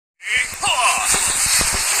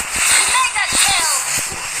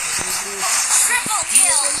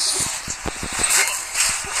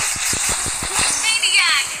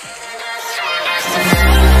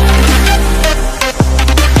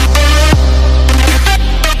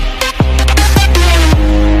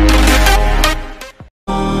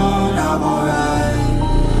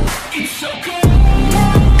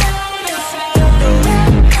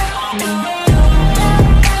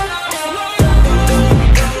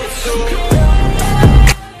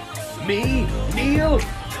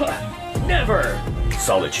Never!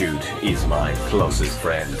 Solitude is my closest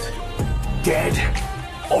friend. Dead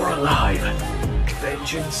or alive,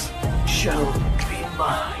 vengeance shall be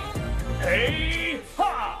mine. Hey,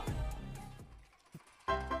 ha!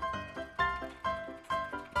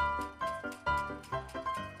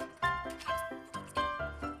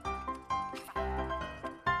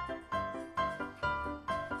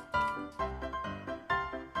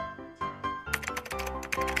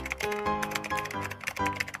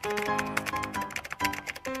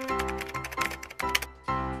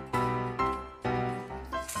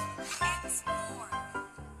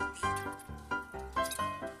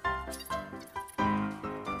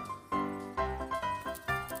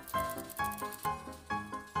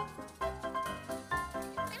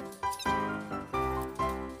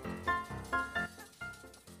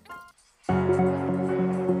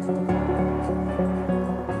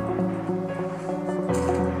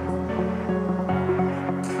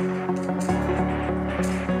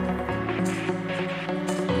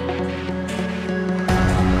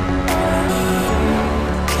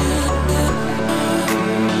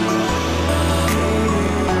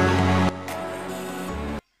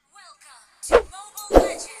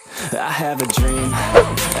 I have a dream,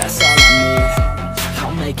 that's all I need.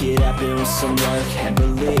 I'll make it happen with some work and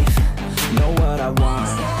belief. Know what I want,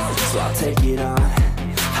 so I'll take it on.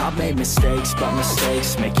 I've made mistakes, but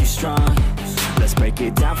mistakes make you strong. Let's break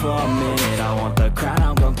it down for a minute. I want the crown,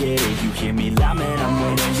 I'm gon' get it. You hear me loud, man, I'm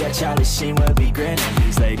winning. Yeah, Charlie Sheen will be grinning.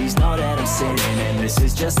 These ladies know that I'm sinning, and this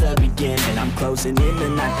is just the beginning. I'm closing in the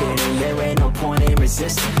ninth inning. There ain't no point in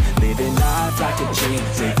resisting. Living life like a dream,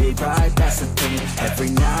 live it right, that's the thing. Every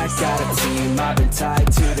night, got a team, I've been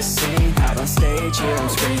tied to the scene. Out on stage, here I'm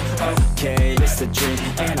screaming, okay, it's the dream.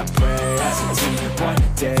 And I pray as a team, one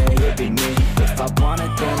day it'll be me. If I want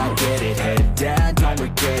it, then I get it. Head down, don't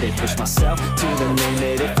regret it. Push myself to the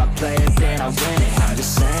limit. If I play it, then I win it. I'm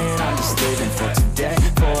just saying, I'm just living for today.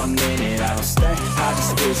 For a minute, I don't stay, I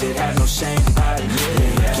just visit. Have no shame, I admit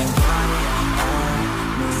it. Looking on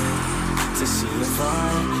me to see if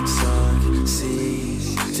I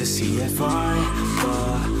succeed, to see if I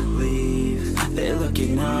believe. They're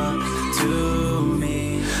looking up to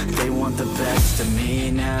me. They want the best of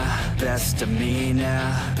me now, best of me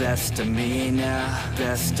now, best of me now,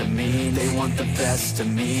 best of me. They want the best of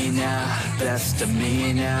me now, best of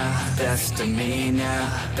me now, best of me now,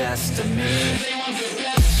 best of me. They want the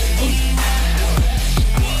best of me now.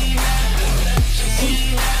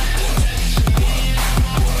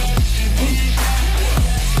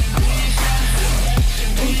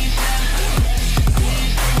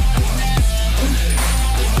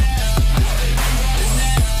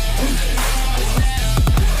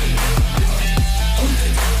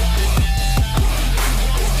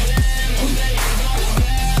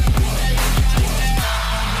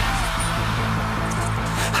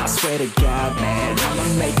 Swear to God, man, I'ma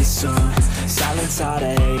make it soon. Silence all the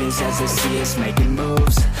haters as they see us making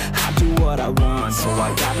moves. I do what I want, so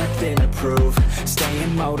I got nothing to prove.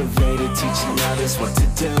 Staying motivated, teaching others what to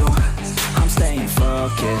do. I'm staying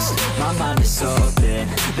focused, my mind is open.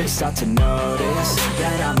 They start to notice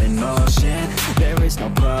that I'm in motion. There is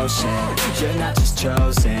no potion, you're not just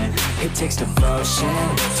chosen. It takes devotion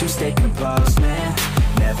to stay composed, man.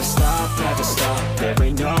 Never stop, there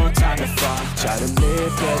ain't no time to fall. Try to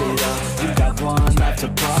live, get it up, you got one life to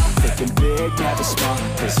pop. Thinking big, never small,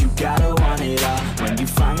 cause you gotta want it all. When you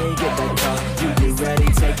finally get that call, you get ready,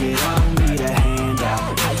 take it on. Need a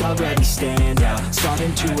handout, I already stand out.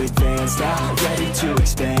 Starting to advance now, ready to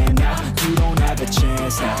expand now. You don't have a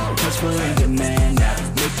chance now, cause we're in demand now.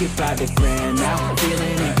 Make it by the grand now,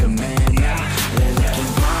 feeling in command now. They're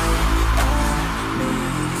looking right at me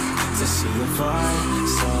to see if I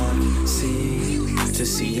succeed, to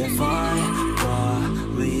see if I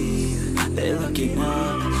believe. They're looking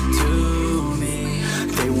up to me.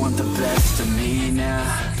 They want the best of me now,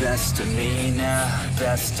 best of me now,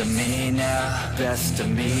 best of me now, best of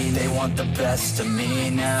me. They want the best of me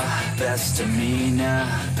now, best of me now,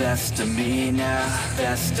 best of me now,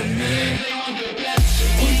 best of me. They want the best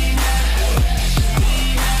of me now.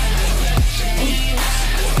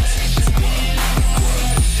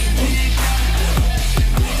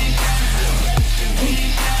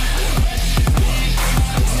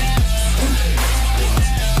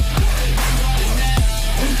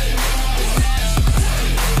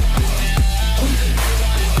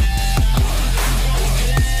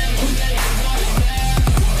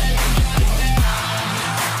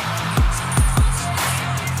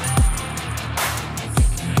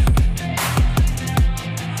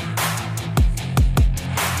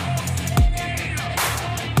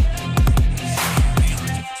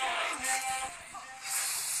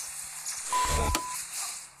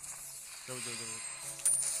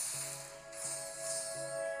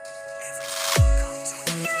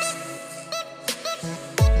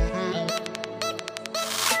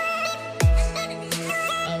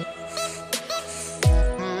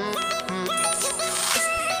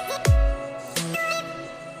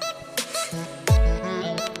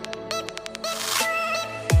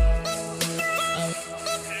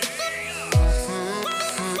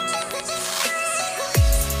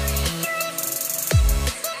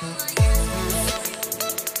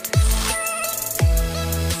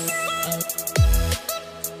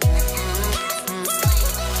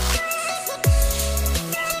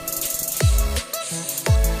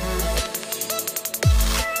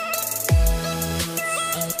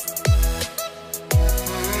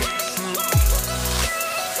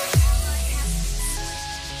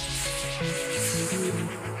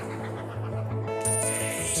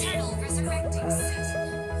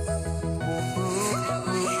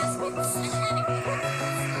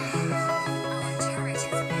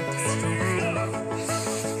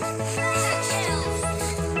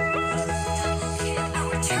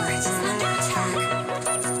 turret is under attack.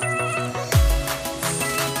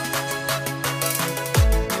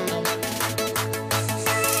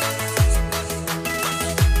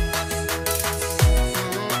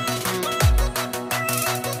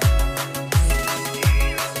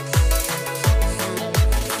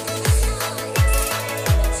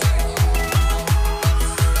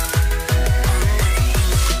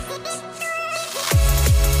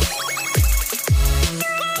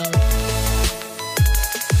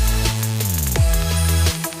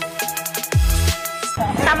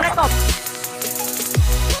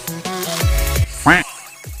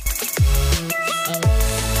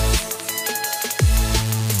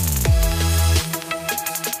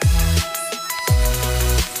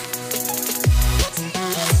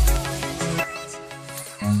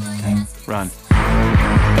 Run.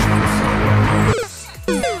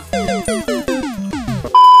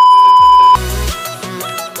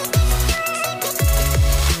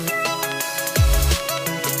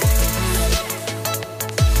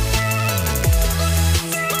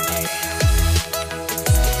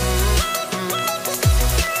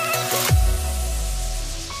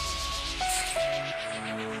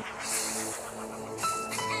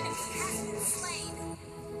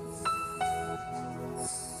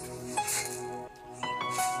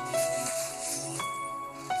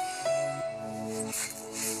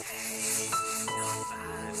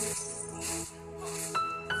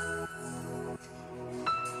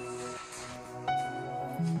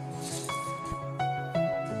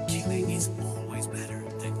 Killing is always better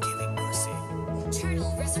than giving mercy.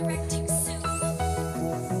 Turtle resurrecting soon.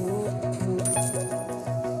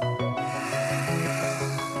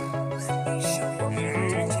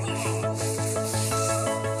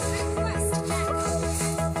 Request backup.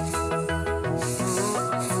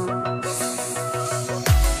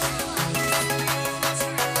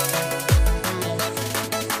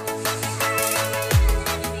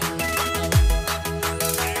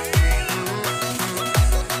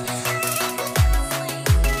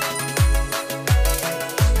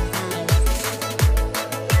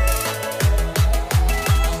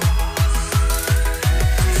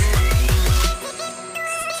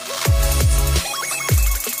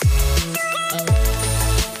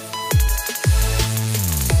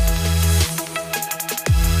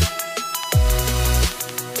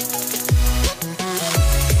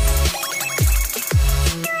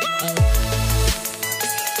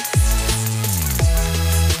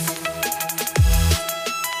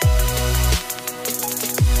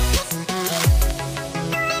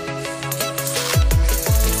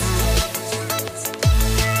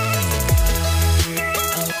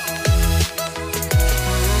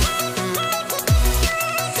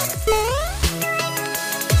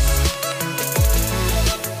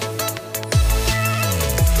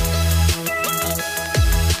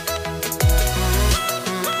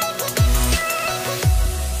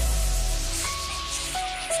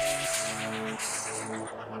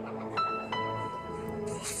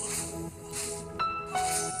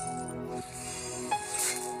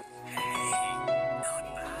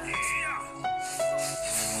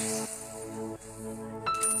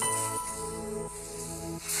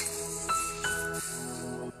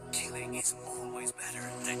 Killing is always better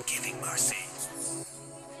than giving mercy.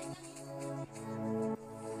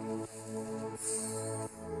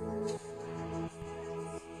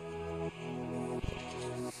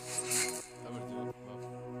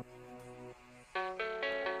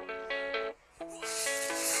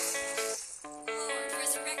 Lord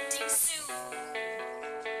resurrecting soon.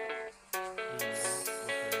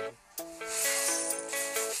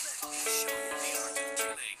 Show you the art of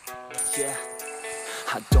killing. Yeah,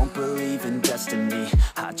 I don't believe in destiny.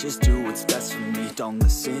 I just do what's best for me. Don't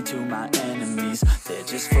listen to my enemies, they're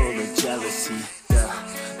just full of jealousy. Yeah,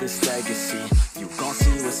 this legacy, you gon'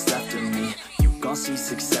 see what's left of me. You gon' see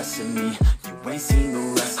success in me. You ain't seen the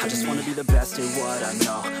rest of me. I just wanna be the best at what I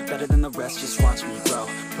know, better than the rest, just watch me grow.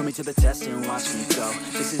 Put me to the test and watch me go.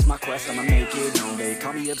 This is my quest, I'ma make it known. They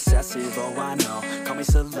call me obsessive, oh I know. Call me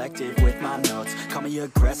selective with my notes. Call me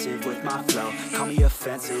aggressive with my flow. Call me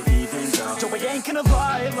offensive even though Joe, I ain't gonna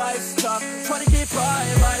lie, life's tough. Try to get by,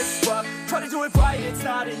 life's rough. Try to do it right, it's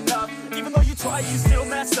not enough. Even though you try, you still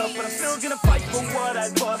mess up. But I'm still gonna fight for what I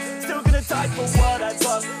love. Still gonna die for what I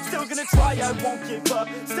love. Still gonna try, I won't give up.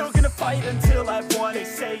 Still gonna fight until I've won. They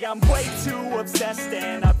say I'm way too obsessed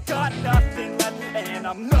and I've got nothing left. And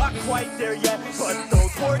I'm not quite there yet, but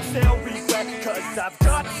those words they'll regret. Cause I've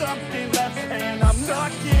got something left and I'm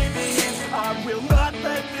not giving in. I will not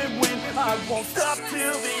let them win. I won't stop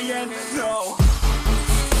till the end, no.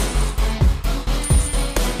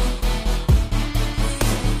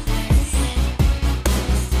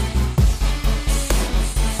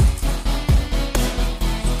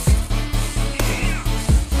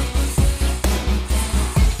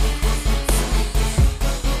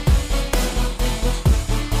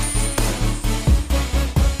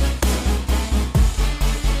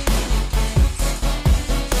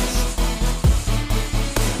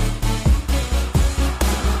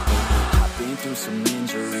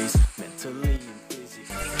 injuries, mentally and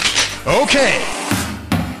physically. Okay.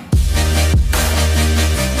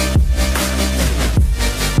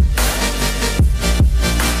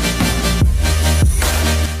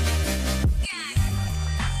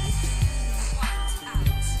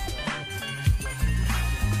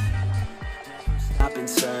 I've been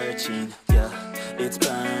searching, yeah, it's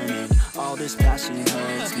burning. All this passion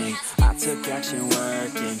hurts me. I took action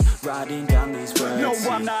working, writing down these words. No,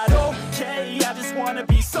 I'm not okay, I just wanna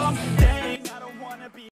be something. I don't wanna be